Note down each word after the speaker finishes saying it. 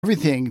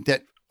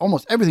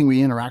almost everything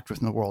we interact with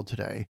in the world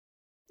today,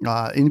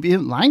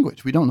 in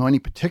language, we don't know any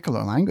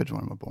particular language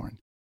when we're born.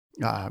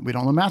 We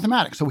don't know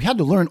mathematics. So we had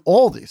to learn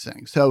all these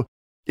things. So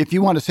if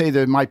you want to say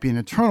there might be an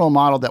internal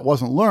model that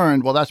wasn't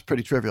learned, well, that's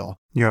pretty trivial.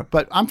 Yeah.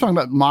 But I'm talking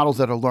about models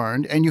that are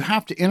learned, and you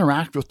have to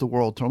interact with the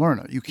world to learn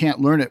it. You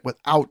can't learn it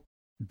without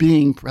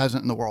being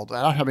present in the world,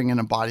 without having an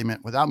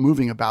embodiment, without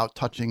moving about,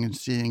 touching and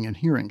seeing and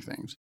hearing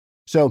things.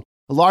 So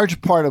a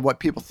large part of what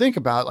people think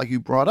about, like you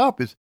brought up,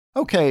 is,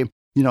 okay,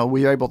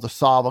 we are able to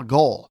solve a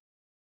goal.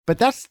 But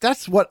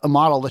that's what a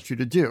model lets you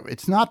to do.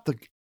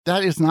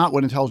 That is not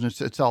what intelligence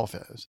itself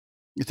is.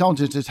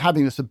 Intelligence is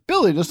having this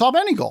ability to solve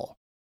any goal,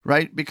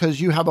 right?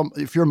 Because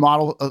if your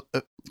model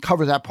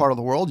covers that part of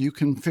the world, you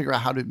can figure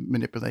out how to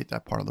manipulate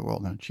that part of the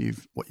world and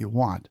achieve what you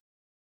want.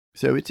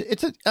 So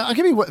I'll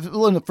give you a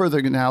little further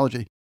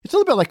analogy. It's a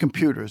little bit like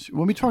computers.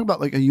 When we talk about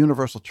like a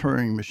universal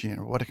Turing machine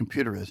or what a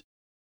computer is,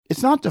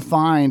 it's not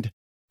defined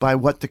by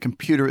what the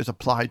computer is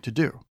applied to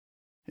do.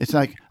 It's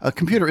like a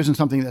computer isn't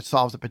something that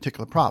solves a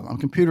particular problem. A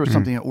computer is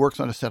something that works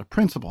on a set of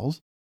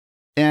principles.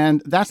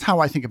 And that's how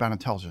I think about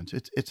intelligence.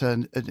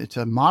 It's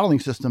a modeling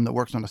system that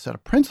works on a set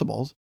of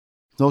principles.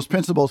 Those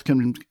principles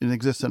can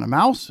exist in a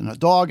mouse, and a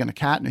dog, and a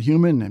cat, and a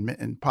human,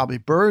 and probably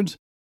birds.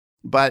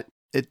 But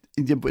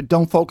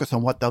don't focus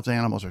on what those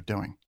animals are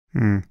doing.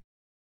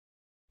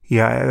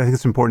 Yeah, I think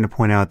it's important to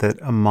point out that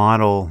a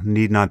model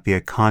need not be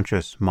a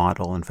conscious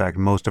model. In fact,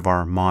 most of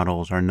our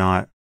models are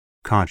not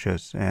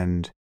conscious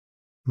and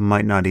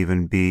might not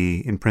even be,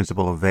 in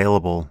principle,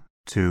 available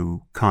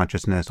to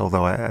consciousness.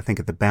 Although I think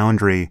at the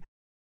boundary,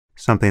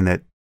 something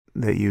that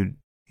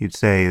you'd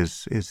say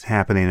is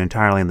happening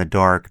entirely in the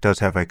dark does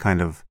have a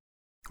kind of,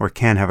 or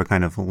can have a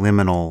kind of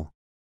liminal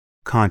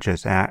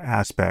conscious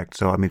aspect.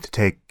 So, I mean, to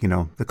take,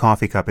 the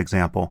coffee cup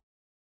example,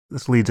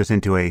 this leads us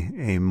into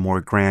a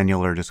more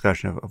granular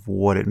discussion of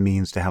what it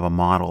means to have a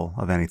model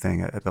of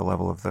anything at the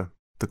level of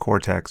the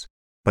cortex.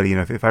 But,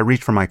 if I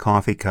reach for my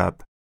coffee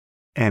cup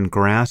and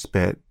grasp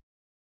it,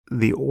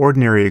 the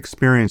ordinary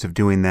experience of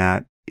doing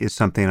that is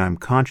something I'm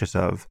conscious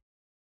of.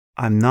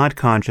 I'm not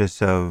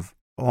conscious of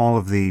all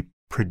of the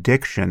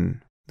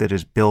prediction that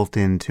is built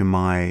into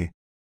my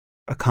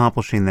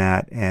accomplishing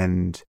that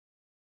and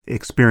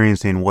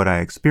experiencing what I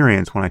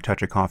experience when I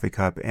touch a coffee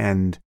cup,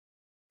 and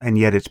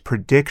yet it's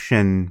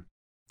prediction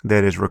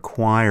that is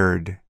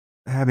required,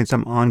 having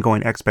some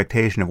ongoing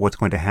expectation of what's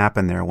going to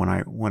happen there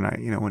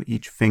when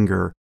each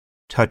finger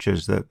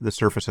touches the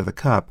surface of the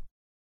cup,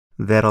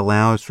 that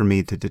allows for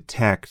me to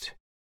detect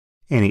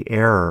any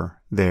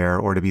error there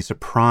or to be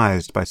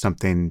surprised by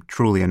something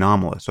truly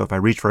anomalous. So if I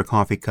reach for a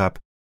coffee cup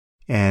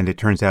and it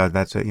turns out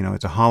it's a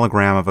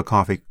hologram of a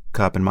coffee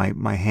cup and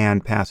my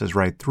hand passes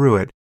right through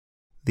it,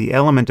 the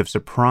element of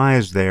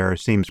surprise there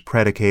seems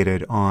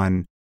predicated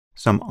on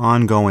some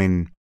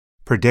ongoing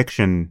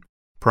prediction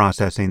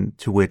processing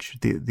to which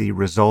the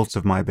results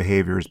of my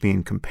behavior is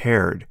being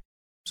compared.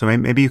 So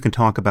maybe you can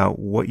talk about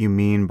what you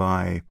mean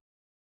by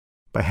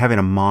having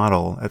a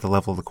model at the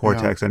level of the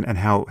cortex, and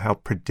how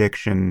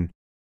prediction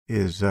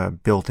is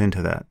built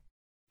into that.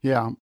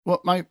 Yeah. Well,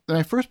 my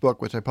first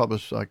book, which I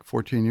published like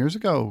 14 years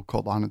ago,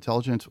 called On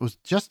Intelligence, was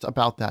just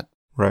about that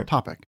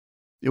topic.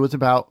 It was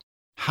about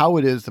how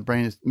it is the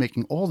brain is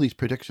making all these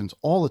predictions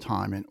all the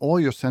time in all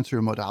your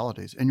sensory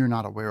modalities, and you're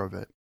not aware of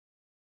it.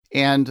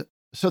 And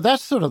so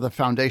that's sort of the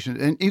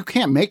foundation. And you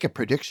can't make a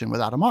prediction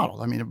without a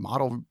model. I mean,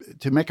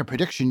 to make a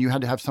prediction, you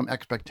had to have some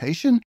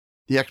expectation.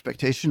 The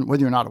expectation,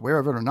 whether you're not aware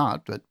of it or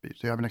not, but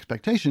you have an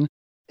expectation.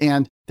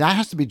 And that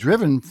has to be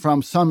driven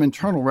from some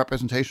internal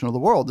representation of the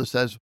world that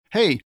says,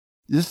 hey,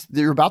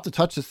 you're about to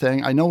touch this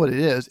thing. I know what it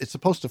is. It's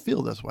supposed to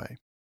feel this way.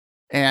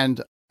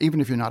 And even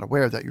if you're not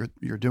aware that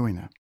you're doing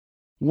that.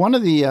 One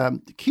of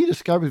the key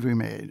discoveries we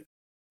made,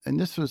 and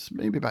this was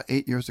maybe about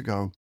 8 years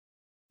ago,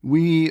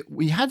 we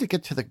had to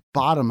get to the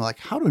bottom, like,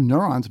 how do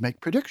neurons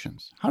make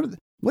predictions?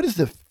 What is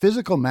the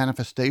physical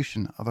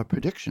manifestation of a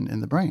prediction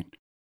in the brain?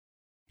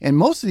 And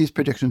most of these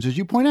predictions, as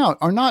you point out,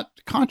 are not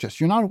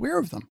conscious. You're not aware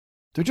of them.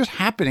 They're just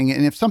happening.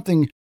 And if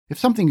something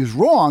is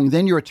wrong,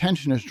 then your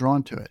attention is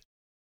drawn to it.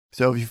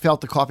 So if you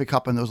felt the coffee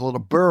cup and there was a little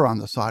burr on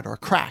the side or a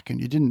crack, and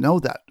you didn't know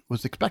that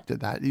was expected,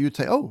 that you'd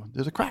say, oh,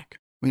 there's a crack.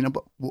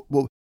 But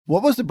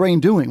what was the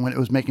brain doing when it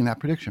was making that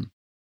prediction?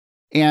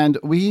 And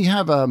we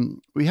have a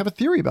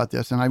theory about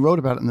this, and I wrote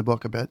about it in the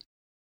book a bit.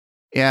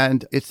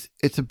 And it's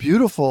a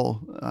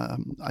beautiful,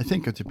 I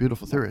think it's a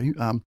beautiful theory,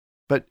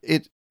 but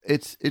it's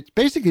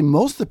basically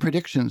most of the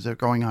predictions that are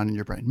going on in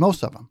your brain,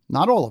 most of them,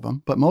 not all of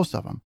them, but most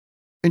of them,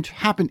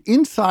 happen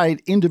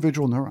inside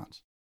individual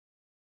neurons.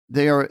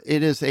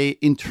 It is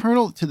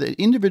internal to the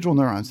individual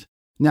neurons.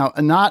 Now,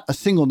 not a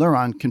single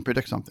neuron can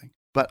predict something,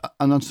 but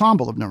an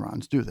ensemble of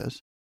neurons do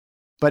this.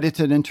 But it's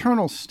an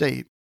internal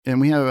state. And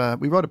we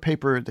wrote a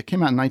paper that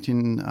came out in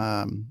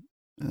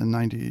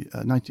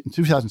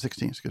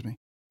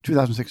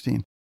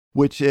 2016,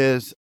 which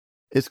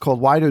it's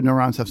called Why Do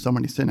Neurons Have So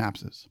Many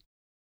Synapses?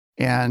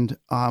 And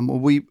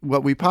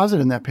what we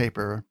posit in that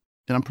paper,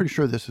 and I'm pretty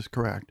sure this is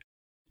correct,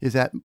 is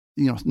that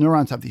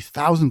neurons have these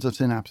thousands of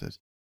synapses.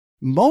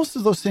 most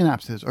of those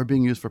synapses are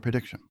being used for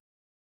prediction.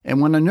 And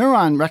when a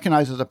neuron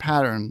recognizes a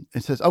pattern,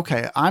 it says,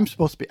 okay, I'm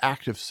supposed to be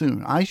active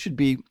soon. I should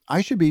be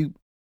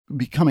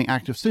becoming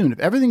active soon. If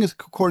everything is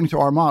according to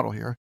our model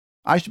here,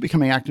 I should be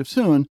becoming active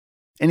soon.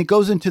 And it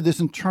goes into this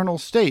internal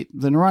state.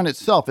 The neuron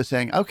itself is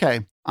saying,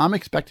 okay, I'm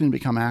expecting to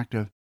become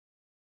active.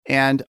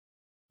 And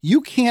you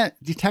can't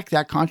detect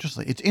that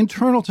consciously. It's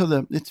internal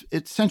to it's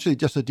essentially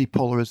just a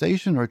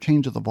depolarization or a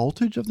change of the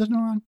voltage of the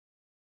neuron.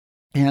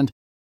 And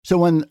so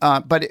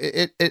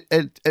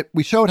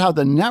we showed how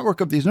the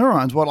network of these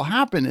neurons, what'll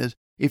happen is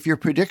if your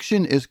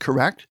prediction is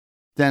correct,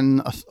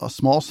 then a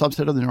small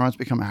subset of the neurons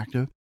become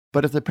active.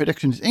 But if the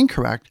prediction is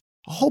incorrect,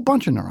 a whole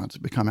bunch of neurons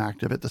become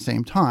active at the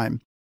same time.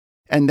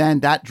 And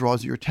then that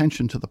draws your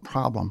attention to the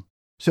problem.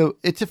 So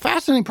it's a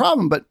fascinating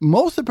problem, but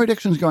most of the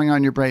predictions going on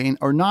in your brain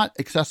are not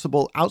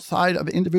accessible outside of individual